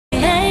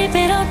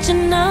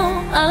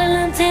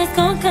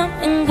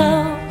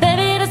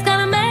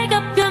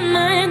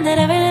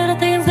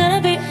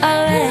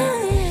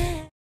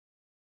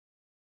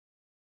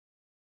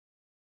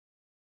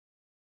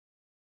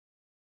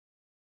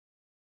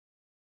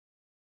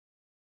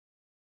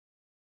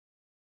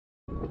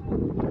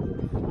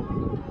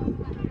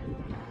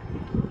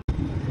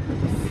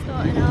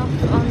starting off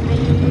on the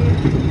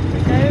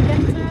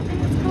go-getter, I think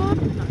it's called.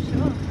 I'm not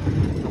sure.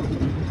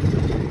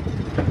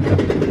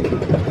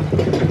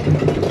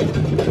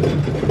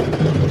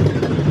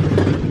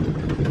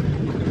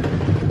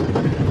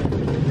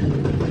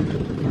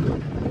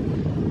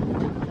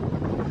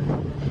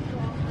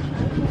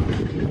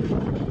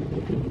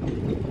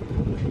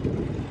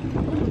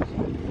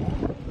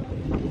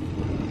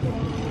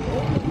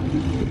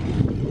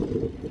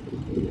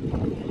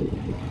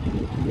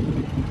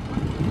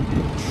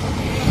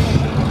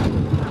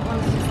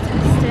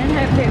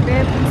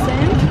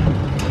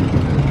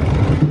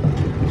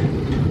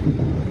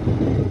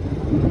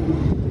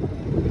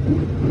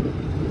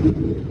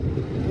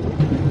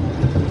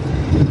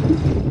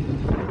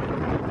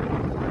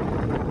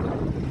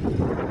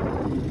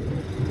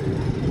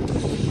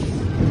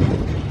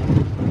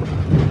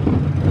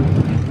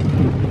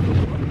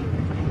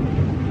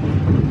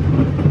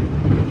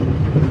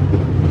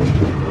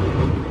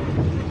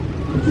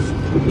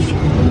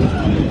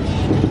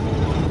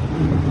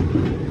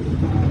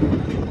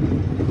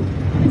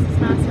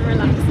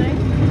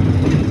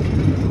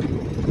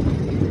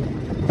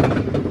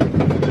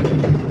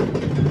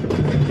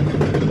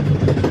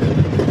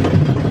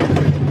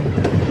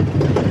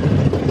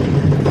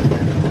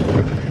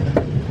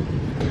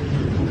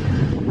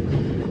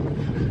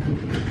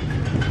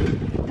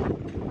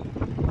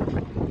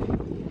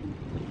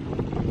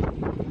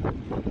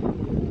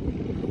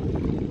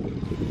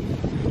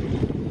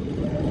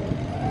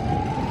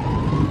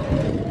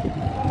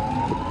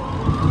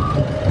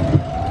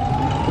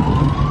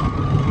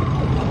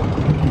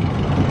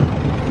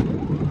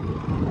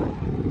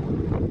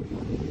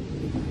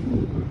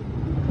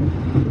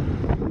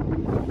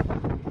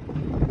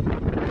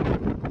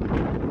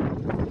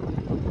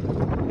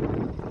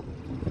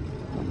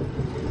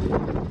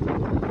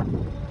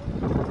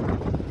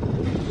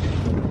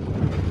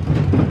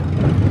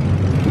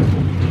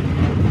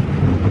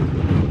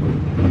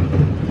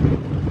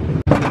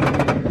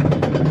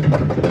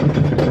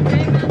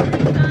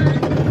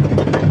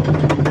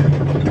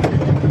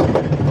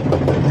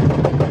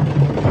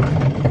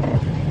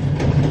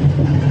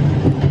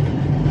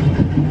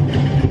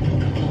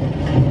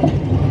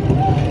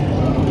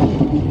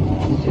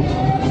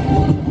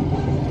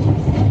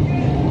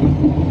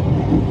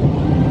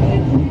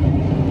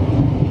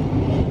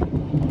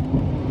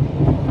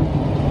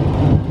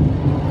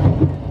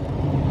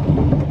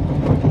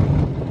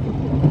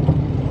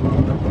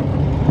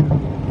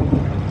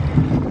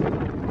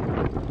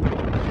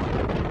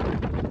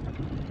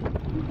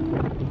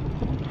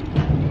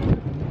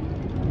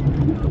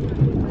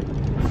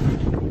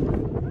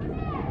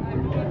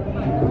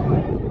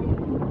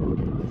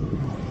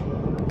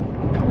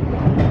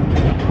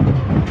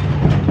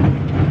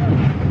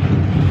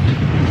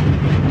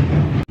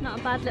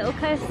 Little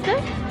coaster.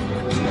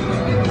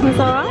 It was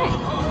alright.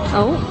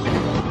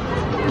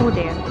 Oh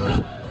dear.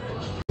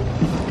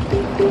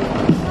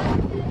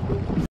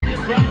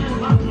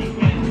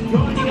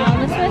 On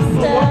the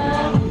twister.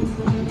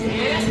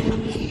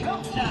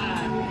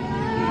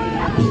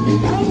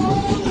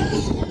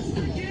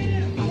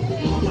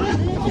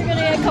 You're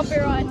gonna get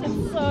copyrighted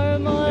so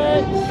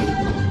much.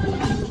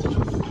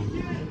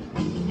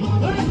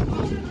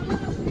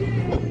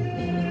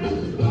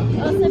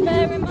 Also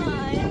bear in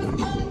mind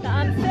that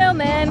I'm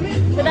filming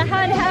with a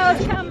handheld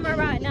camera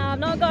right now. I've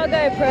not got a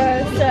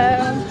GoPro, so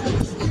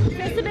if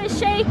it's a bit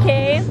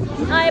shaky,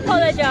 I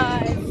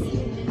apologise.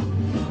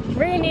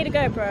 Really need a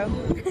GoPro.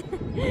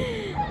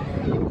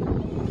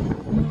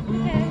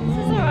 Okay, this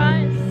is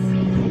alright.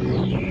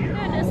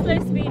 Going at a slow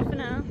speed for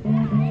now.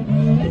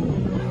 Okay.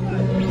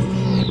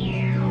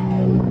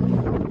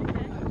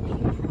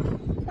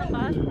 Not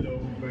bad.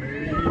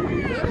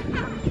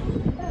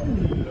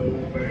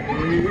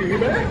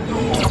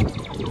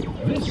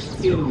 This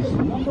is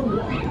number 1.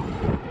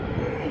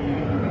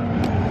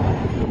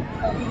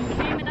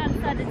 Me and my dad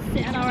decided to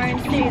sit in our own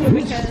seats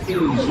because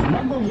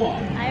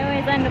I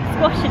always end up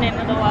squashing him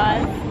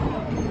otherwise.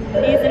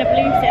 He's in a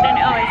blue seat,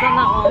 oh, he's on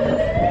that one.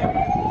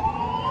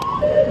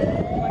 Oh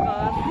my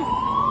god.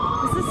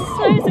 This is as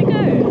slow as it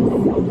goes.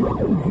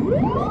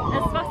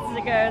 As fast as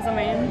it goes, I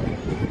mean.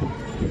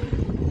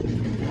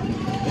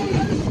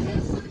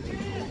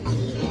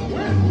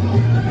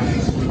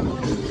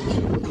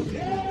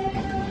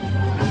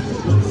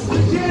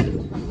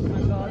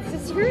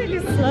 Really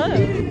slow.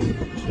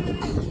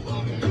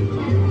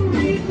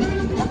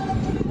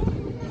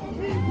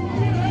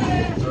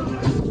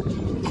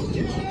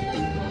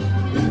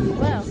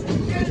 Well,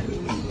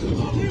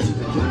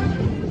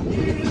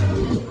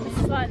 this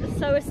is like the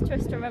slowest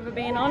twist I've ever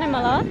been on in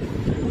my life.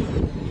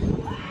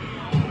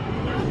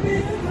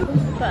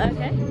 But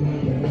okay.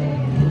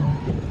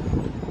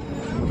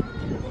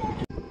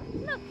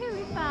 Look who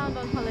we found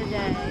on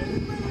holiday.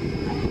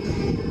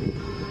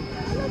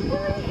 Look who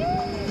he is.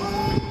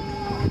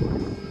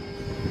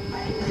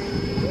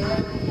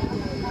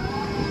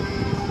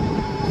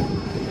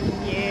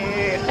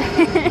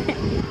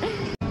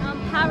 I'm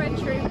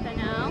paratrooper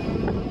now.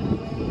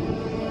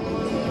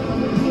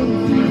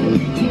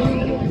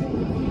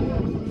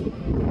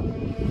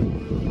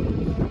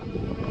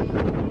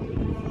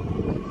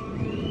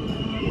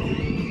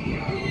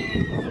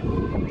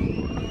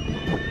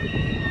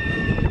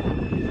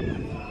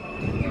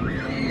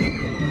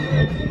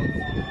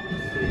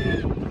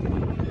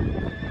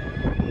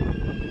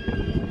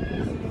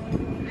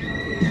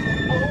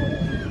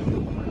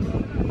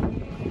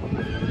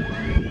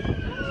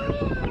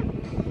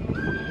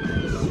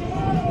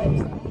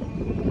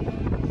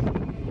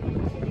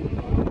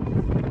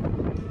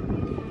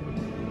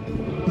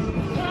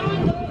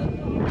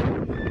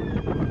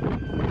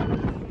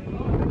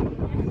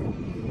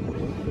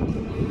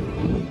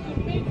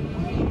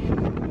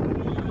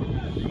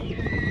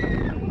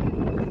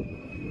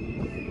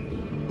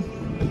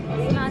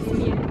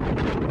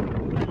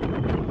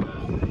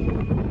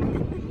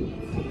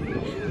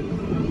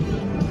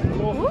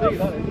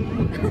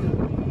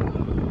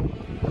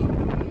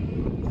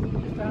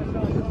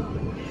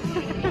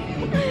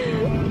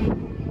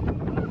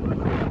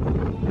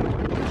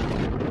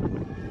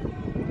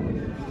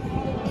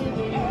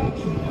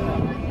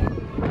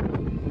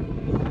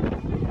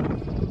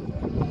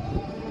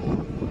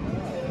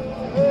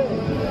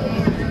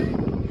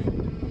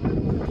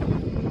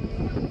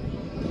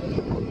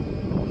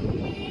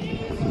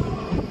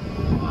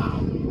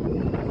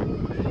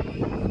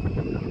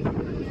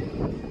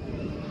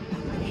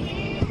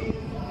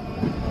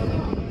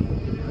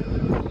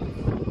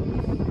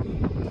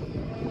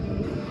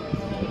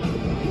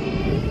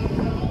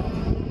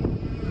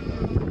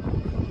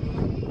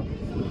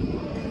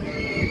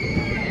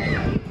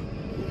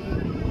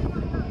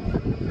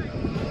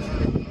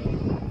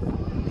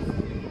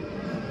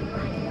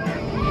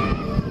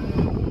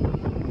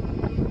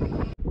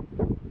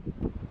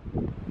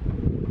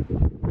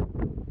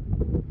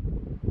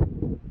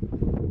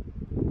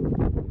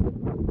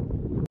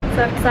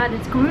 So I've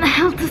decided to come on the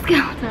Helter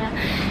Skelter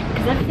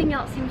because everything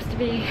else seems to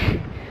be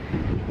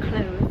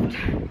closed.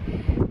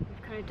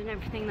 I've kind of done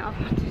everything that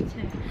I've wanted to.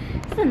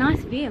 It's a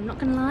nice view, I'm not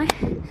gonna lie.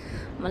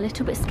 I'm a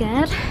little bit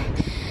scared.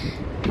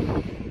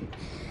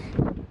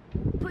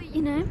 But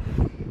you know,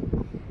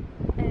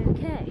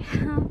 okay,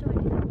 how do I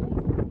do that?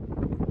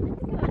 I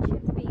think I've actually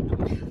ever been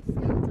on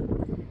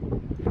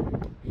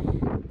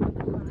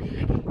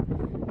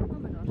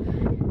the Helter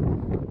Skelter.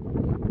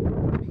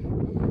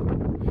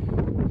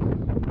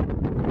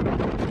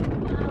 Oh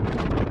my god.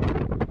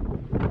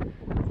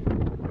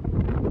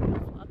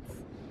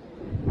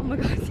 Oh my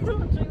god, it's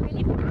not doing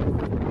really fast.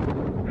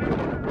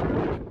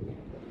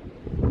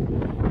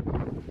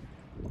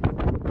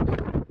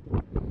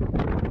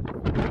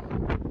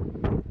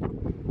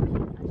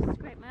 I just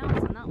scraped my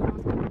arms on that one.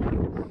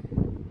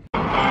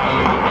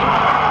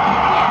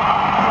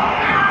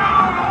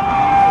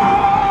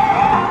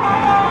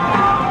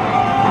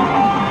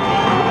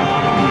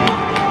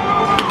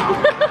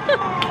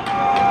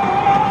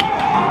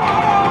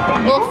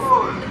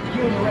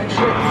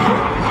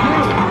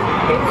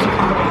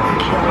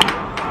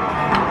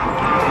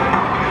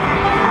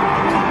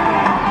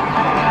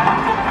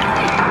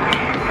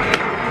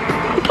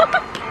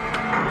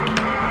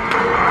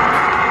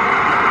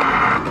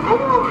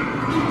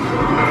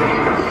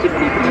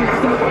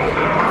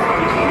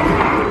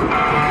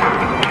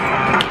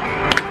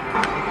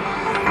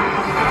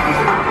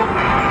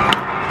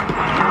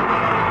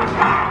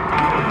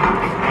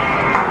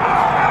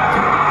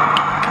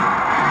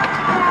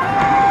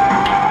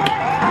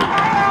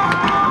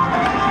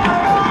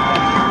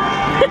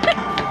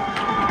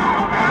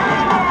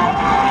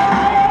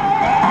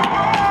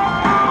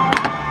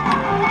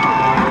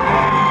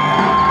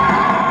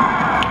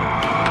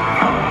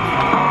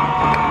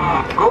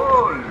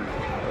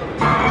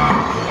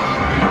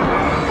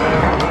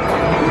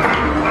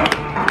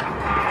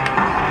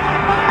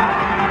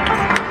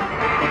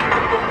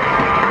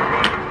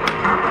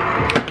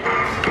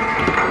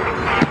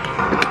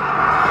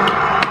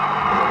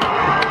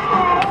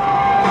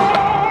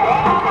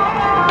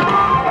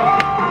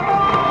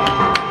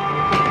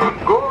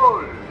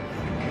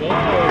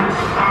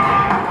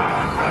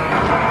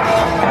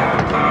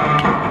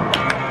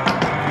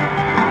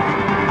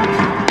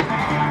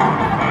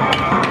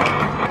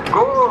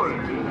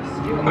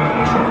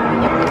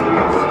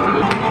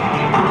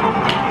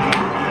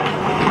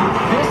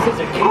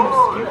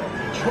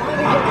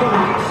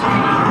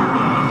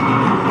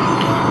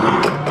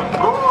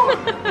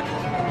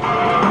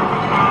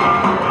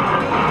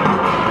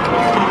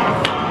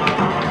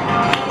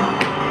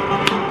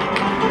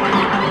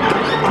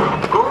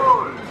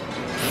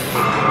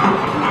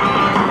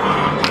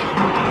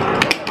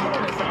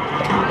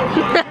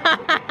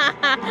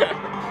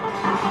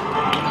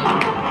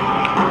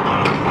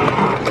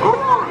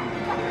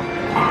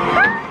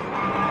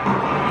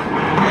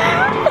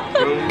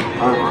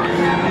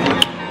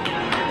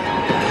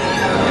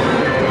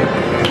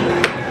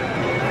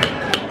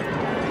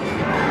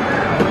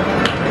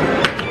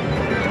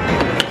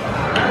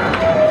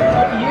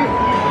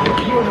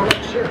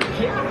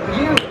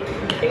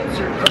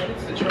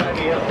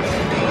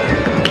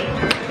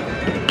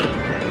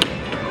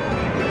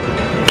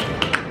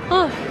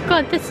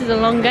 God, this is a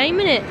long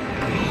game, isn't it?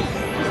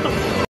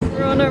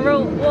 We're on a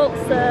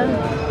waltzer,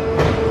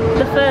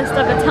 the first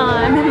ever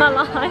time in my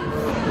life.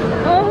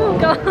 Oh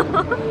god.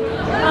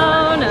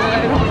 Oh no.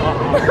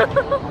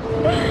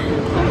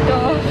 Oh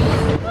gosh.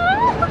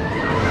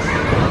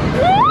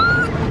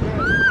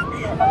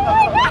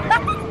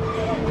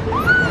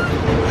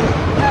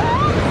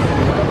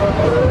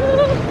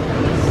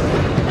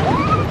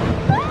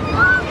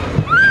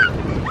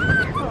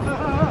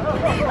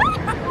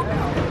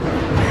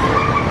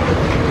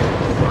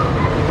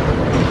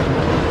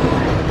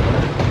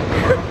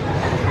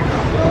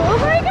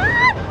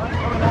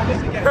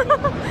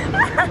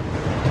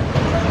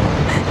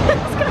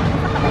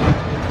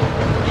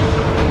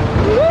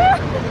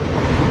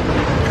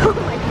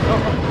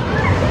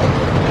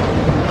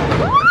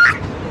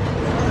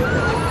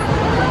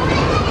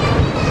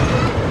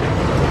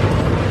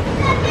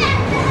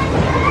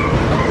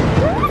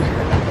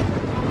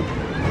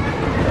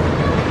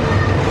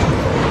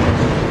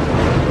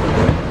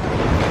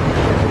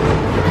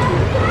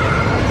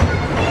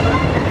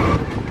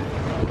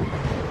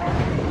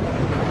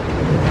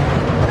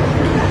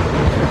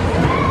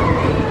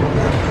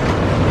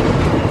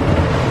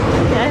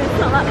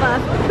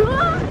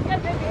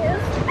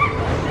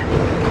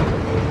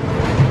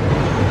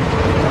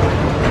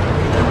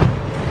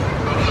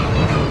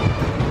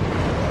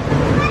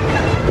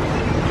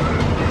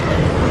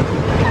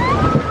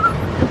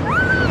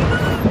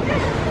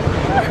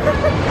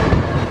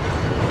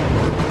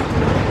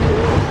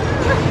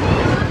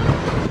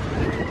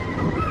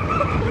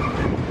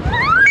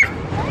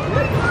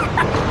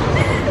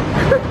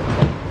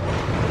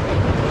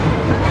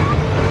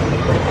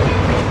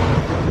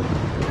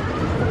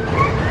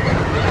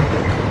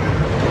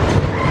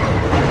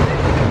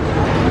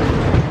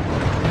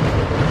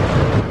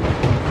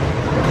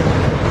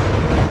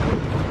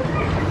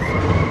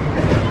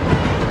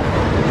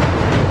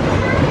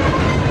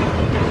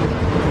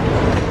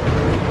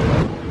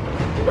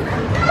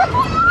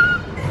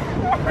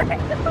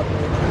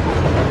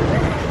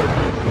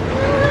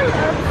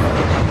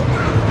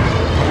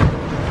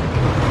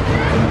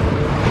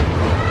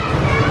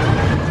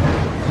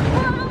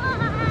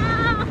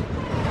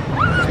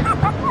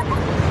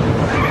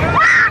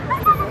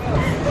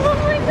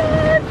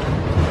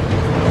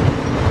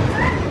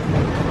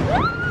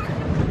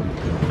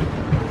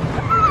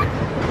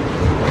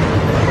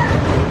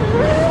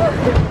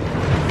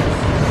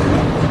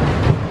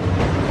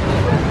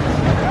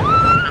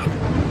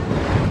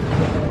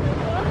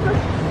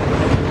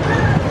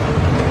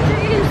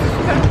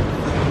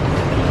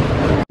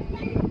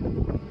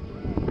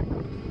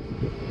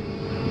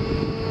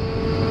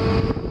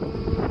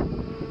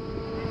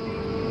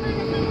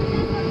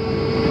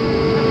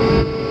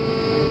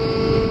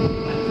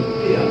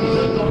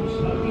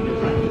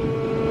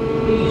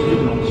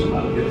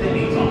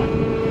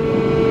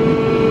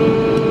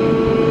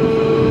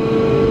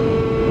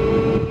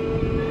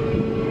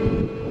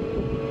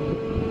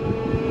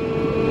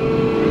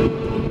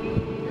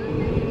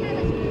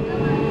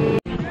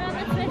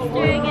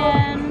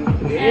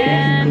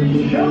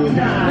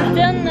 We've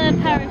done the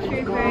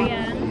paratrooper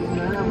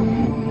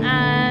again,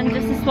 and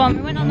just this one.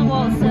 We went on the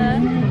waltzer,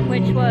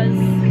 which was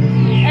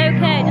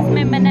okay. It just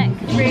made my neck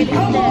really stiff.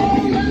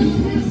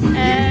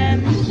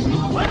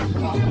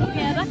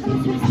 Yeah, back on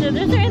the Twister.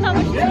 There's really not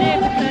much to do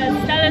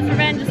because Stella's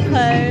Revenge is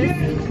closed,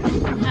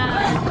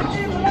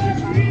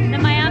 and the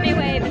Miami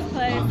Wave is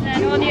closed,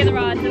 and all the other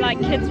rides are like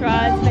kids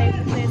rides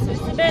basically. So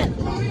it's a bit,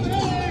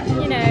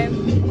 you know,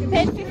 we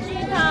paid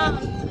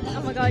 £15.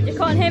 Oh my god, you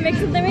can't hear me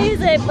because of the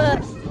music,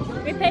 but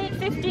we paid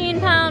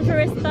 £15 for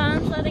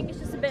wristbands, so I think it's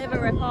just a bit of a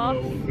rip-off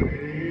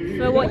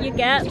for what you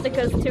get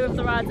because 2 of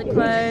the rides are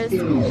closed.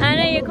 I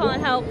know you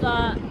can't help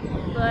that,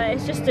 but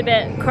it's just a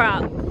bit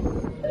crap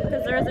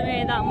because there isn't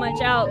really that much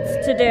else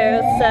to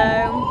do, so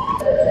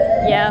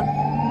yeah.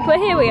 But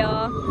here we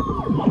are,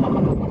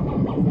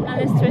 and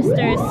this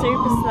Twister is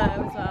super slow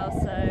as well,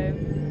 so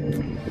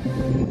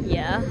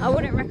yeah, I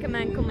wouldn't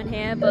recommend coming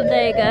here, but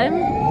there you go.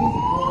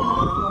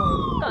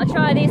 Gotta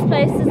try these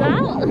places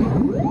out.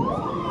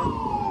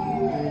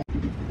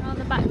 On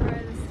the back row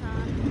this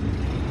time.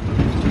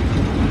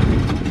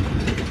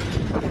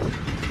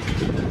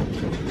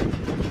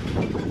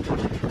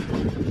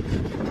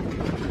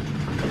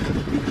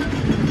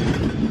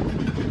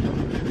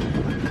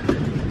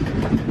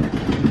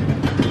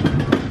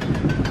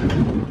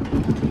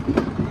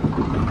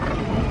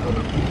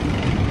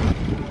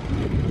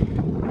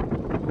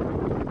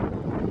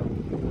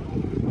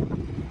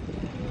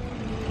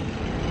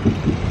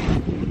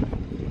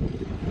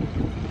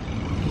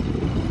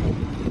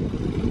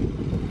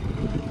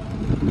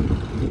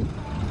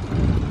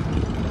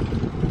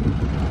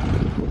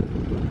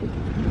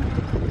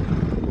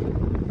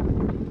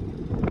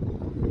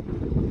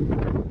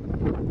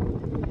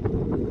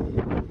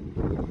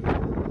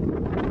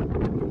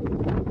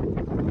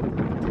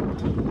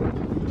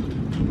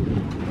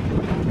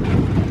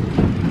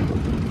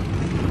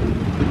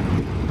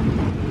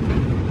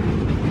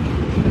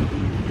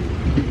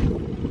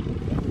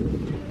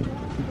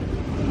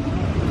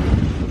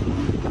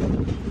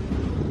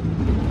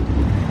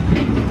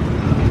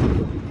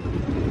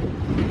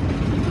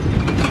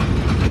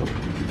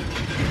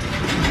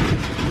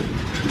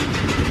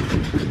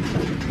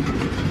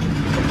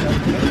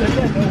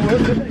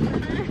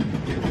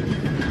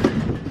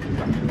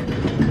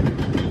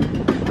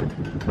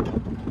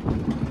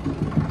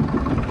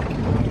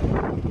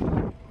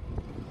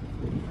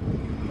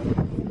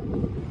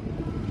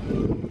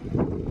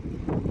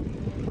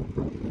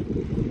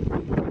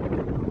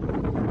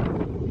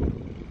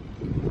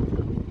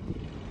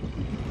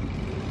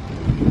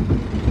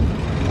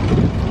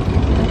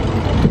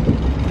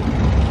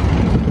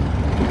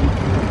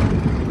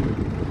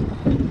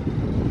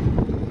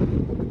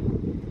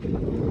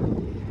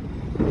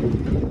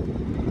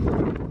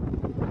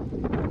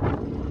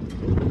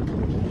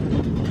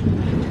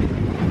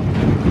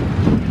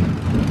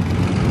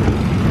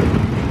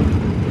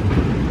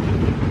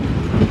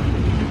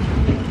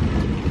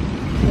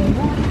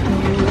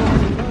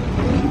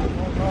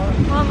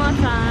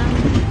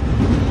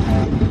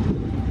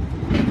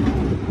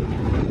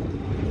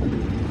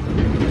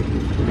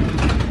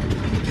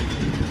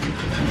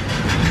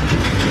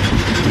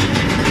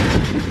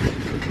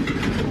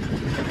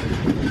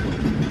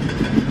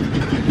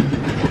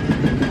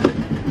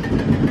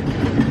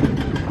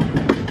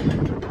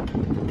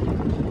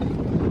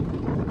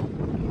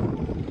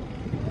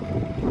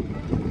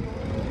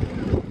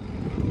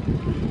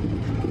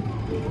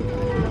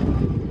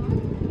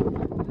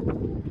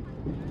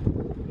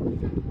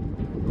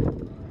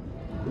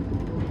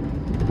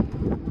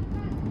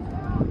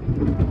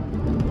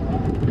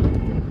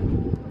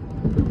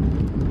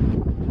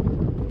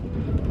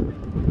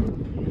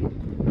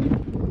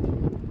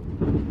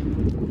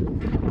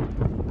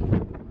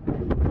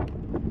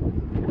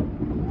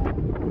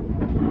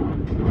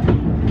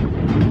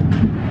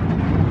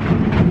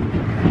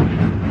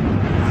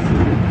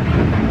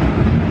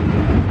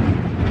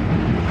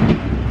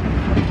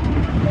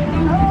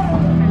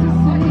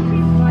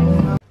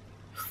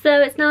 So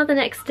it's now the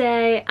next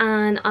day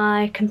and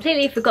I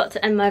completely forgot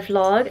to end my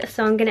vlog,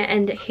 so I'm gonna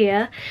end it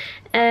here.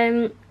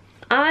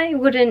 I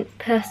wouldn't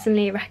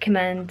personally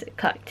recommend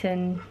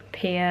Clacton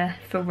Pier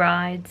for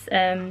rides.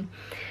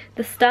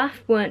 The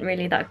staff weren't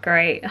really that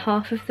great.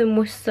 Half of them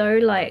were so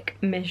like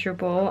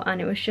miserable,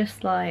 and it was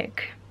just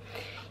like,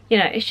 you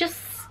know, it's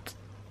just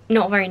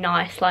not very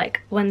nice.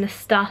 Like when the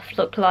staff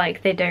look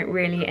like they don't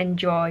really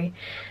enjoy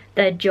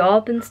their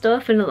job and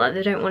stuff and look like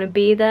they don't want to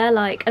be there.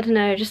 Like, I don't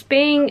know, just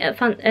being at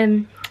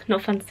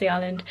not Fantasy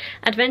Island,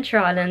 Adventure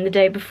Island the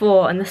day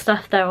before, and the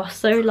staff there are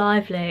so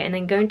lively, and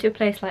then going to a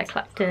place like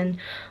Clacton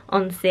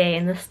on Sea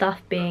and the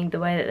staff being the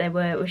way that they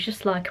were, it was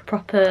just like a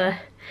proper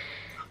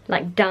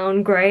like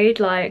downgrade.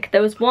 Like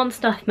there was one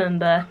staff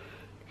member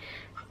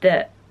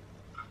that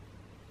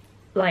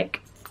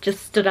like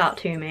just stood out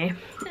to me,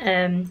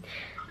 and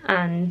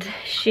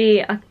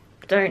she, I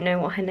don't know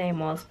what her name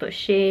was, but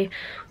she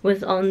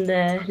was on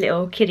the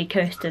little kiddie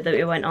coaster that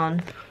we went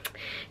on.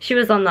 She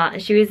was on that,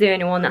 and she was the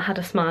only one that had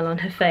a smile on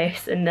her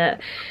face, and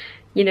that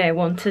you know,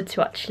 wanted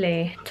to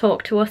actually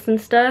talk to us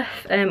and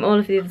stuff. All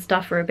of the other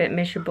staff were a bit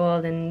miserable,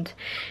 and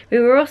we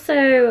were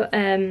also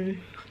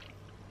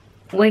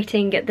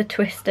waiting at the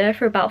Twister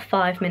for about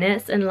 5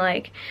 minutes, and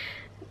like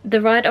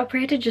the ride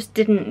operator just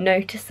didn't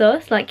notice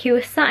us. Like, he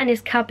was sat in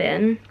his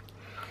cabin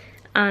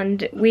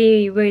and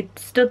we were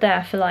stood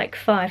there for like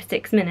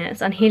 5-6 minutes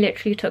and he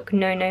literally took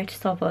no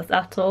notice of us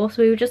at all.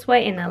 So we were just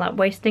waiting there, like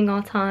wasting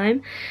our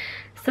time.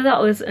 So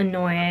that was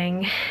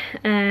annoying.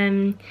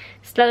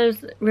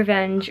 Stella's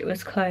Revenge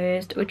was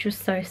closed, which was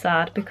so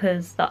sad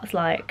because that's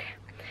like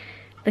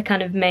the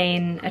kind of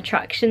main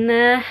attraction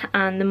there,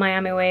 and the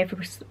Miami Wave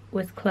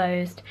was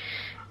closed.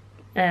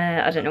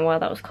 I don't know why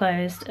that was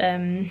closed,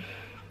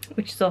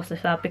 which is also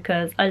sad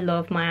because I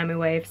love Miami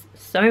Waves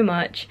so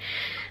much.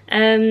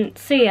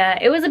 So yeah,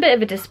 it was a bit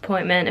of a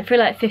disappointment. I feel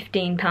like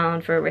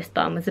 £15 for a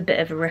wristband was a bit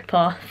of a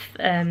rip-off.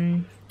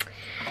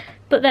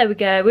 But there we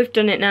go, we've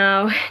done it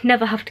now,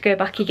 never have to go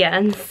back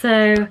again.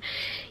 So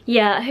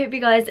yeah, I hope you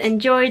guys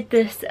enjoyed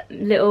this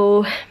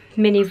little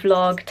mini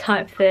vlog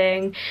type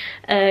thing.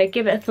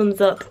 Give it a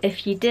thumbs up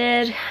if you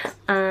did,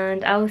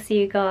 and I will see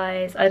you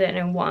guys. I don't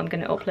know what I'm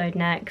going to upload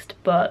next,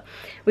 but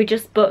we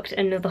just booked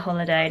another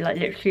holiday, like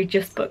literally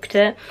just booked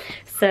it,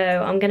 so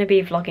I'm going to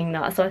be vlogging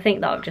that. So I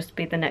think that'll just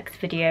be the next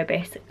video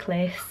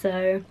basically.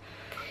 So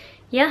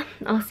yeah,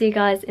 I'll see you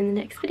guys in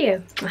the next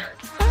video.